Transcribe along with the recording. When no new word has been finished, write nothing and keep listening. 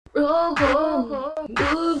Hey,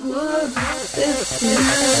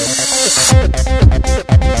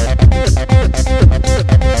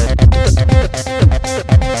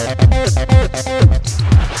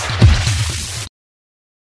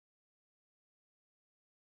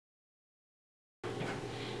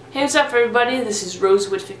 what's up everybody? This is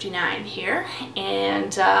Rosewood59 here,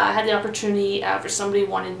 and I had the opportunity for somebody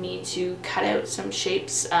wanted me to cut out some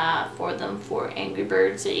shapes for them for Angry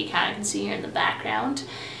Birds that you kind of can see here in the background,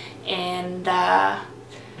 and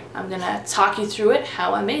I'm gonna talk you through it,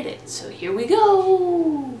 how I made it. So here we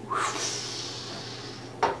go!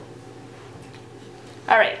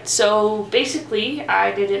 Alright, so basically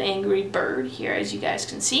I did an angry bird here, as you guys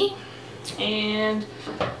can see, and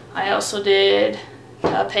I also did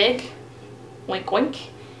a pig, wink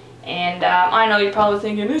wink, and I know you're probably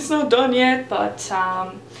thinking it's not done yet, but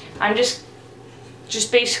I'm just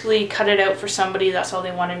basically cut it out for somebody. That's all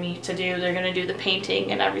they wanted me to do. They're gonna do the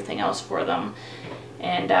painting and everything else for them,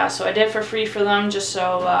 and so I did it for free for them, just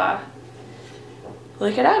so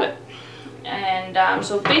they could have it. And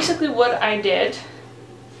so basically what I did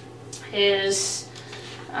is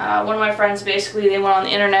one of my friends, basically they went on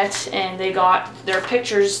the internet and they got their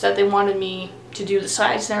pictures that they wanted me to do the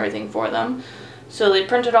sides and everything for them. So they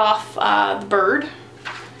printed off the bird,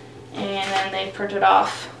 and then they printed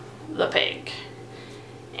off the pig.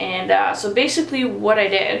 And so basically what I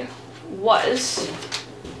did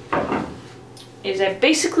is I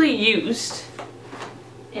basically used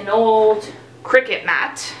an old Cricut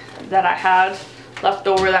mat that I had left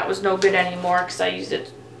over that was no good anymore because I used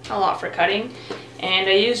it a lot for cutting. And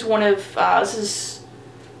I used one of, this is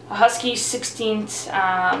a Husky 16th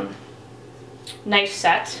knife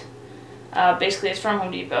set. Basically it's from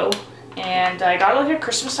Home Depot, and I got it like at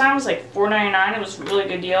Christmas time. It was like $4.99. It was a really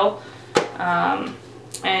good deal, and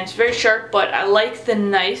it's very sharp, but I like the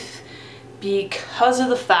knife because of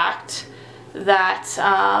the fact that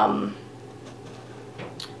I'm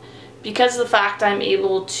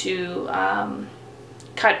able to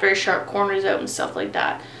cut very sharp corners out and stuff like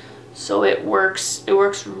that. So it works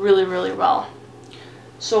really, really well.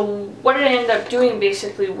 So what I ended up doing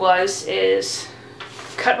basically is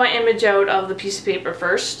cut my image out of the piece of paper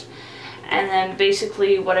first, and then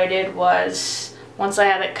basically what I did was, once I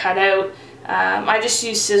had it cut out, I just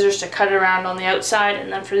used scissors to cut it around on the outside,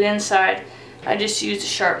 and then for the inside I just used a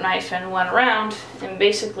sharp knife and went around, and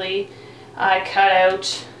basically I cut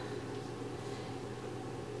out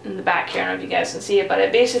in the back here. I don't know if you guys can see it, but I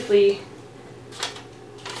basically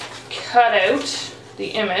cut out the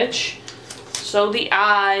image. So the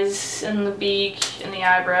eyes and the beak and the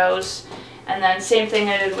eyebrows, and then same thing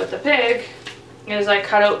I did with the pig, is I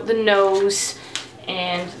cut out the nose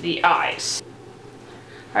and the eyes.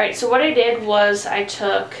 Alright, so what I did was I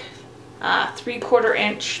took 3/4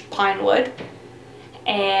 inch pine wood,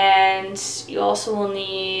 and you also will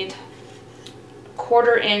need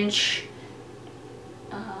 1/4 inch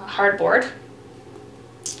hardboard.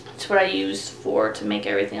 That's what I used to make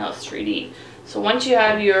everything else 3D. So once you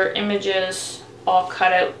have your images all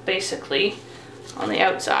cut out basically on the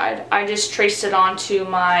outside, I just traced it onto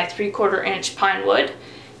my 3/4 inch pine wood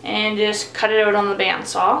and just cut it out on the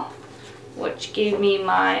bandsaw, which gave me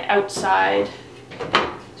my outside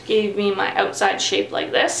shape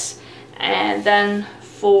like this. And then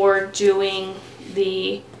for doing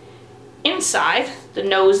the inside, the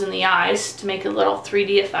nose and the eyes, to make a little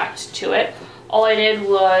 3D effect to it, all I did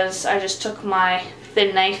was I just took my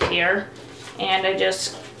thin knife here and I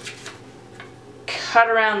just cut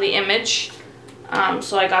around the image.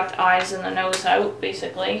 So I got the eyes and the nose out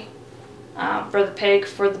basically. For the pig,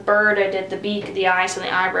 for the bird, I did the beak, the eyes, and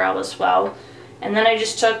the eyebrow as well. And then I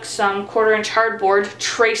just took some 1/4 inch hardboard,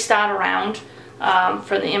 traced that around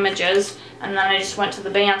for the images, and then I just went to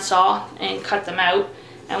the bandsaw and cut them out.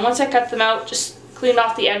 And once I cut them out, just cleaned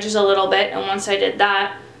off the edges a little bit, and once I did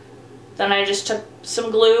that, then I just took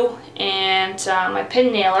some glue and my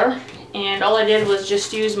pin nailer, and all I did was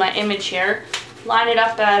just use my image here, line it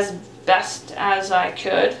up as best as I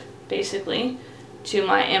could, basically, to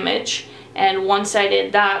my image. And once I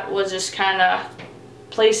did that, was just kind of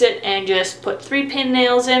place it and just put 3 pin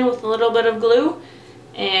nails in with a little bit of glue,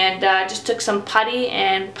 and just took some putty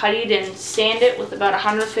and puttied and sanded it with about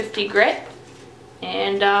 150 grit,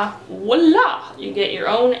 and voila, you get your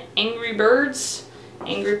own Angry Birds,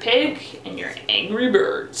 Angry Pig, and your Angry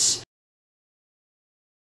Birds.